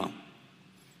 and he came home.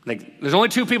 Like, there's only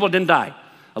two people that didn't die,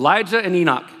 Elijah and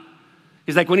Enoch.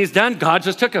 He's like, when he's done, God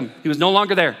just took him. He was no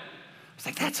longer there. It's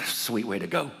like, that's a sweet way to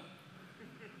go.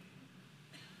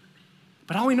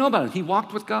 But all we know about him, he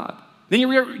walked with God. Then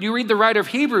you read the writer of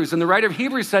Hebrews, and the writer of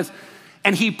Hebrews says,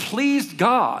 and he pleased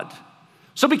God.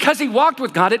 So because he walked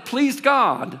with God, it pleased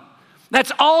God.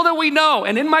 That's all that we know.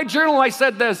 And in my journal, I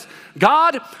said this: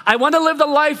 God, I want to live the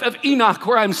life of Enoch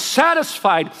where I'm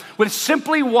satisfied with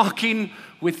simply walking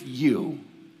with you.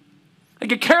 I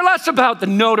could care less about the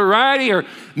notoriety or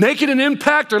making an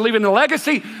impact or leaving a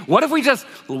legacy. What if we just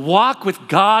walk with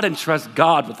God and trust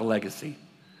God with the legacy?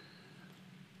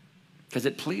 Because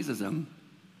it pleases him.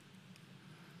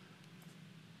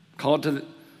 Called to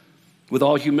with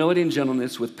all humility and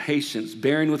gentleness, with patience,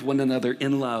 bearing with one another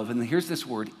in love. And here's this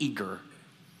word, eager.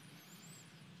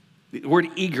 The word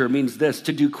eager means this: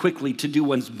 to do quickly, to do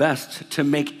one's best, to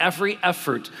make every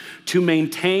effort to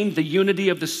maintain the unity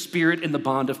of the Spirit in the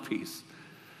bond of peace.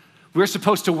 We're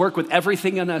supposed to work with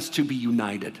everything in us to be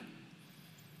united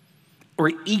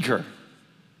or eager.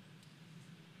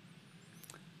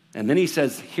 And then he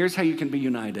says, here's how you can be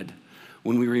united.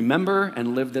 When we remember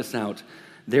and live this out,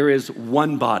 there is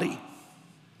one body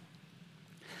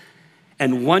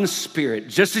and one Spirit,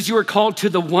 just as you are called to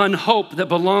the one hope that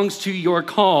belongs to your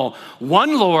call.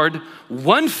 One Lord,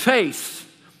 one faith,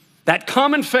 that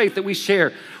common faith that we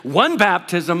share, one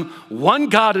baptism, one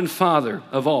God and Father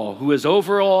of all, who is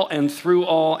over all and through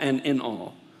all and in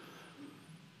all.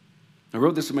 I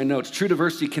wrote this in my notes. True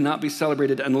diversity cannot be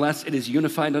celebrated unless it is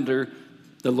unified under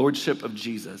the lordship of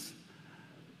Jesus.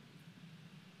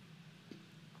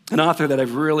 An author that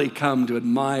I've really come to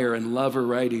admire and love her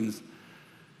writings,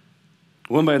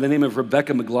 a woman by the name of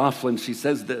Rebecca McLaughlin, she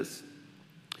says this.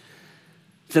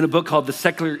 It's in a book called The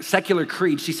Secular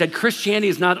Creed. She said, Christianity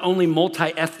is not only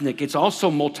multi-ethnic, it's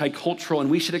also multicultural, and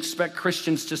we should expect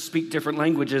Christians to speak different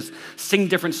languages, sing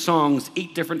different songs,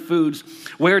 eat different foods,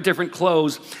 wear different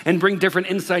clothes, and bring different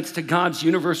insights to God's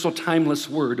universal, timeless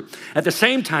word. At the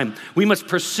same time, we must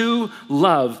pursue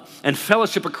love and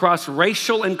fellowship across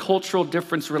racial and cultural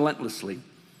difference relentlessly,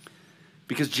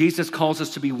 because Jesus calls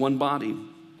us to be one body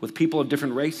with people of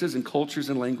different races and cultures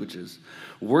and languages.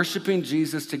 Worshiping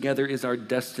Jesus together is our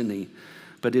destiny,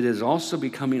 but it is also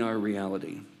becoming our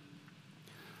reality.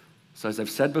 So as I've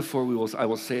said before, I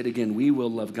will say it again, we will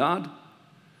love God,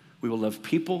 we will love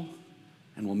people,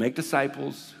 and we'll make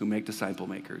disciples who make disciple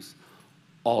makers.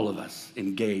 All of us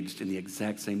engaged in the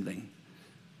exact same thing.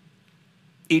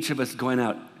 Each of us going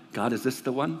out, God, is this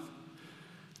the one?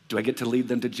 Do I get to lead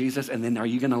them to Jesus? And then are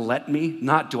you going to let me?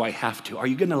 Not do I have to. Are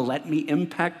you going to let me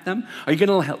impact them? Are you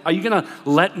going to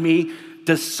let me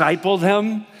disciple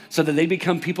them so that they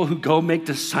become people who go make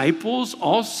disciples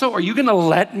also? Are you going to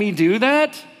let me do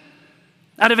that?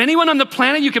 Out of anyone on the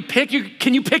planet you could pick,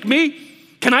 can you pick me?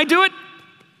 Can I do it?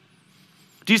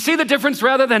 Do you see the difference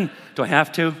rather than, do I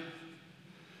have to?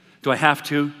 Do I have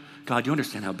to? God, you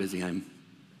understand how busy I am.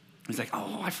 He's like,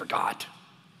 oh, I forgot.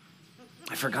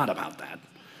 I forgot about that.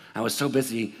 I was so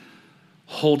busy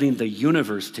holding the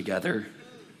universe together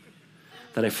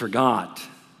that I forgot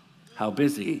how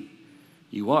busy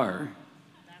you are.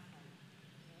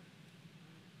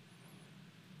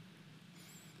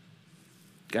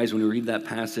 Guys, when we read that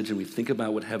passage and we think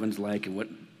about what heaven's like and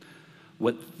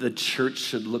what the church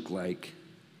should look like,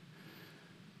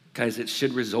 guys, it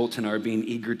should result in our being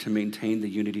eager to maintain the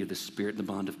unity of the Spirit and the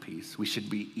bond of peace. We should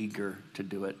be eager to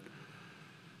do it.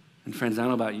 And friends, I don't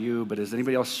know about you, but does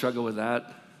anybody else struggle with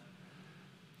that?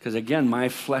 Because again, my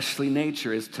fleshly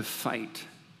nature is to fight.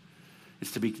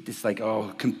 It's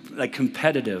like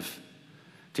competitive.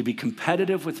 To be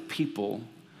competitive with people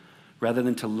rather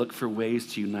than to look for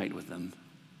ways to unite with them.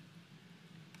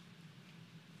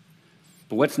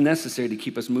 But what's necessary to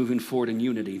keep us moving forward in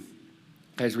unity?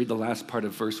 Guys, read the last part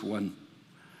of verse 1.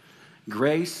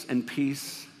 Grace and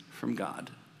peace from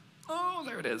God. Oh,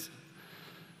 there it is.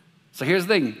 So here's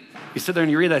the thing. You sit there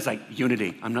and you read that, it's like,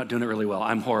 unity. I'm not doing it really well.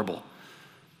 I'm horrible.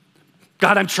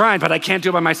 God, I'm trying, but I can't do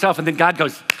it by myself. And then God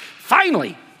goes,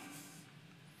 finally,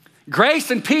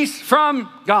 grace and peace from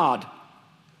God.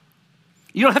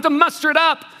 You don't have to muster it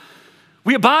up.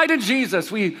 We abide in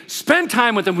Jesus. We spend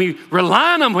time with him. We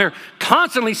rely on him. We're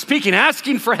constantly speaking,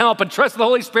 asking for help, and trust the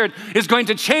Holy Spirit is going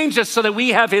to change us so that we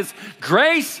have his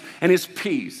grace and his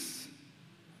peace.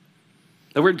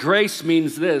 The word grace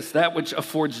means this, that which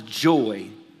affords joy,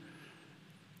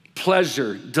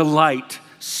 pleasure, delight,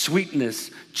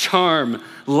 sweetness, charm,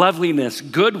 loveliness,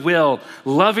 goodwill,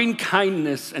 loving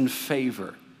kindness, and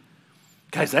favor.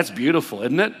 Guys, that's beautiful,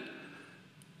 isn't it?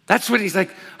 That's what he's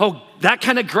like, oh, that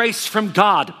kind of grace from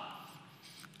God.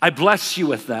 I bless you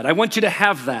with that. I want you to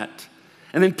have that.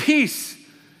 And then peace.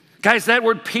 Guys, that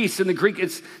word peace in the Greek,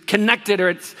 it's connected or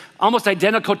it's almost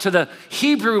identical to the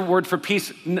Hebrew word for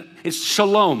peace. It's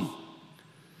shalom.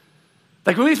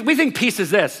 Like when we think peace is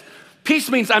this. Peace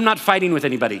means I'm not fighting with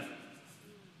anybody.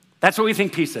 That's what we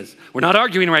think peace is. We're not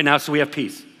arguing right now, so we have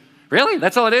peace. Really?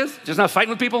 That's all it is? Just not fighting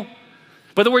with people?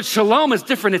 But the word shalom is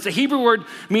different. It's a Hebrew word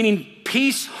meaning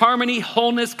peace, harmony,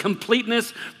 wholeness,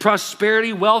 completeness,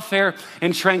 prosperity, welfare,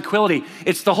 and tranquility.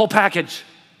 It's the whole package.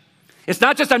 It's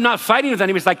not just I'm not fighting with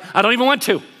anybody. It's like, I don't even want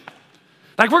to.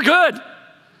 Like, we're good.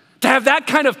 To have that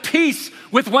kind of peace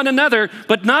with one another,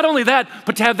 but not only that,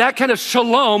 but to have that kind of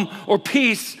shalom or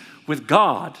peace with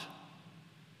God.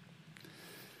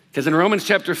 Because in Romans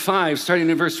chapter 5, starting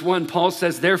in verse 1, Paul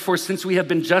says, therefore, since we have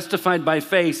been justified by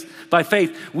faith,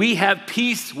 we have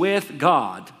peace with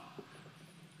God.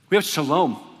 We have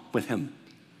shalom with him.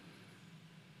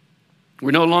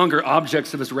 We're no longer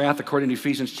objects of his wrath, according to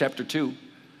Ephesians chapter 2.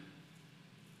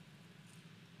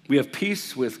 We have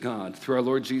peace with God through our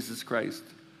Lord Jesus Christ.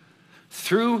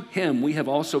 Through him, we have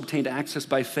also obtained access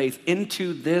by faith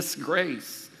into this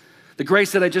grace, the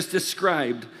grace that I just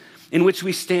described, in which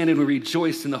we stand and we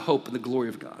rejoice in the hope and the glory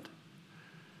of God.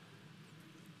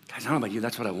 Guys, I don't know about you,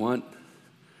 that's what I want.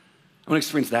 I want to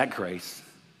experience that grace.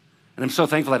 And I'm so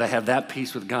thankful that I have that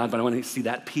peace with God, but I want to see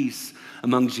that peace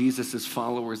among Jesus'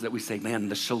 followers that we say, man,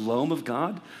 the shalom of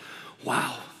God,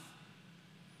 wow.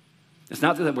 It's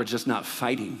not that we're just not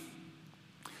fighting.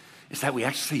 It's that we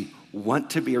actually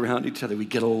want to be around each other. We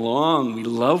get along. We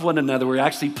love one another. We're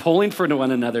actually pulling for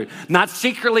one another, not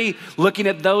secretly looking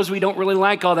at those we don't really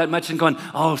like all that much and going,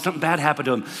 oh, something bad happened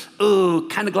to them. Ooh,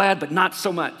 kind of glad, but not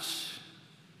so much.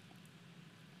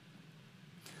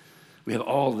 We have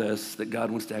all this that God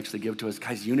wants to actually give to us.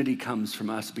 Guys, unity comes from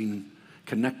us being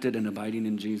connected and abiding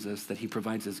in Jesus, that he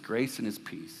provides his grace and his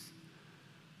peace.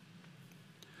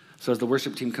 So as the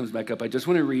worship team comes back up, I just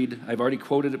want to read, I've already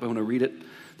quoted it, but I want to read it,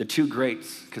 the two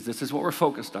greats, because this is what we're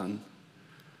focused on.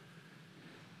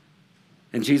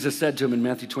 And Jesus said to him in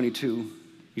Matthew 22,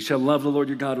 you shall love the Lord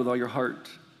your God with all your heart,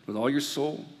 with all your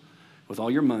soul, with all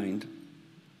your mind.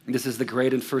 And this is the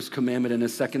great and first commandment, and the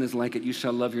second is like it, you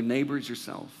shall love your neighbor as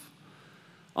yourself.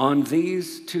 On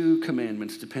these two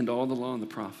commandments depend all the law and the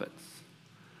prophets.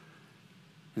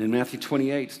 And in Matthew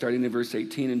 28, starting in verse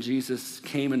 18, and Jesus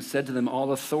came and said to them,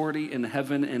 all authority in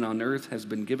heaven and on earth has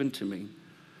been given to me.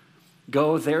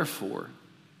 Go therefore.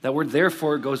 That word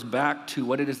therefore goes back to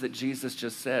what it is that Jesus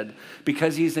just said,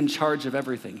 because he's in charge of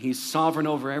everything. He's sovereign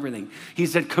over everything.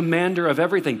 He's the commander of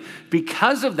everything.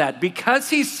 Because of that, because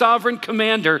he's sovereign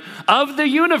commander of the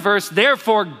universe,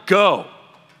 therefore go.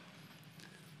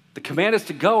 The command is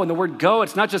to go, and the word go,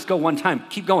 it's not just go one time.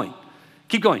 Keep going.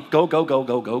 Keep going. Go, go, go,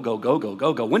 go, go, go, go, go,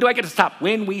 go, go. When do I get to stop?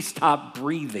 When we stop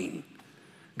breathing.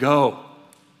 Go.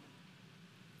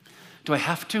 Do I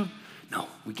have to? No,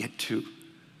 we get to.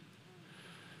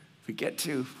 We get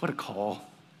to. What a call.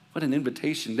 What an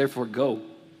invitation. Therefore, go.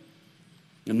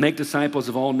 And make disciples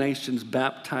of all nations,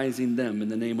 baptizing them in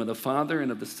the name of the Father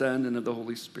and of the Son and of the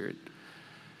Holy Spirit,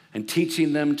 and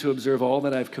teaching them to observe all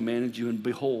that I've commanded you. And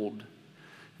behold,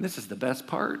 and this is the best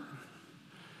part,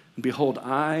 and behold,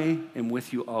 I am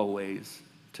with you always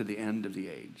to the end of the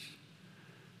age.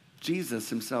 Jesus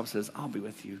himself says, I'll be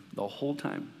with you the whole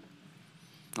time.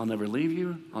 I'll never leave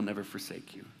you. I'll never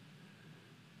forsake you.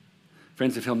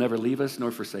 Friends, if he'll never leave us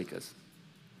nor forsake us.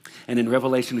 And in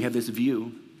Revelation, we have this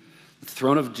view, the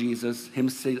throne of Jesus, him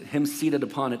seated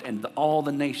upon it, and all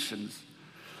the nations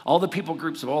all the people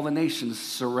groups of all the nations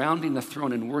surrounding the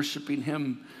throne and worshiping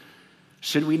him.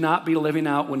 Should we not be living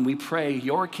out when we pray,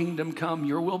 your kingdom come,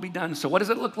 your will be done? So what does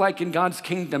it look like in God's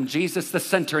kingdom? Jesus the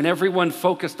center and everyone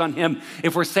focused on him.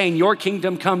 If we're saying your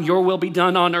kingdom come, your will be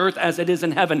done on earth as it is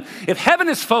in heaven. If heaven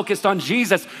is focused on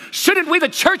Jesus, shouldn't we, the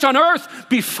church on earth,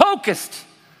 be focused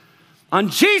on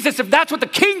Jesus if that's what the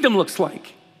kingdom looks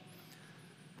like?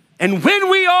 And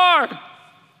when we are,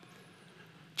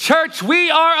 church, we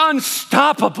are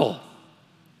unstoppable.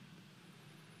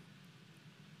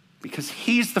 Because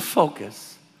he's the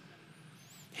focus.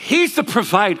 He's the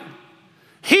provider.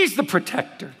 He's the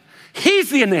protector. He's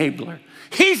the enabler.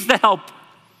 He's the helper.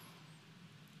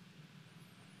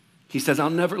 He says,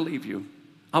 I'll never leave you.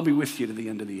 I'll be with you to the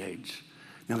end of the age.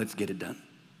 Now let's get it done.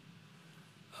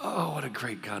 Oh, what a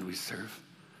great God we serve.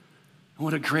 And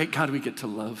what a great God we get to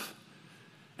love.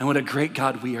 And what a great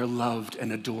God we are loved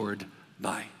and adored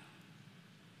by.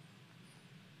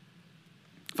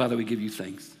 Father, we give you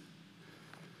thanks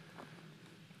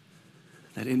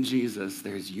that in Jesus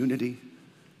there's unity.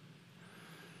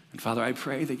 And Father, I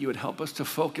pray that you would help us to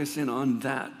focus in on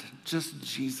that, just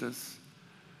Jesus,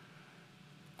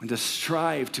 and to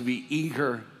strive to be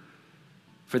eager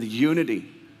for the unity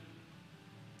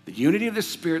of the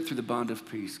Spirit through the bond of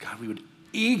peace. God, we would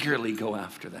eagerly go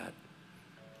after that.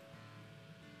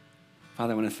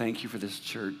 Father, I want to thank you for this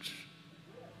church.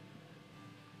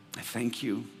 I thank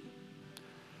you.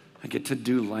 I get to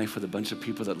do life with a bunch of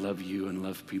people that love you and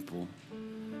love people.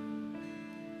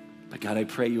 But God, I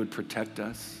pray you would protect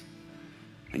us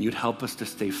and you'd help us to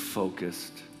stay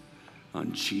focused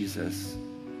on Jesus,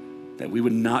 that we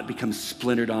would not become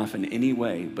splintered off in any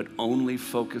way, but only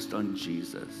focused on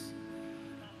Jesus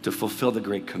to fulfill the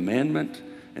great commandment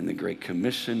and the great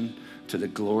commission to the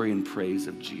glory and praise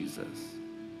of Jesus.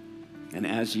 And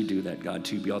as you do that, God,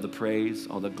 to you be all the praise,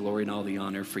 all the glory, and all the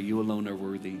honor, for you alone are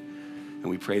worthy. And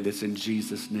we pray this in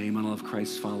Jesus' name, and all of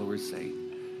Christ's followers say,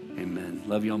 amen.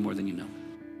 Love you all more than you know.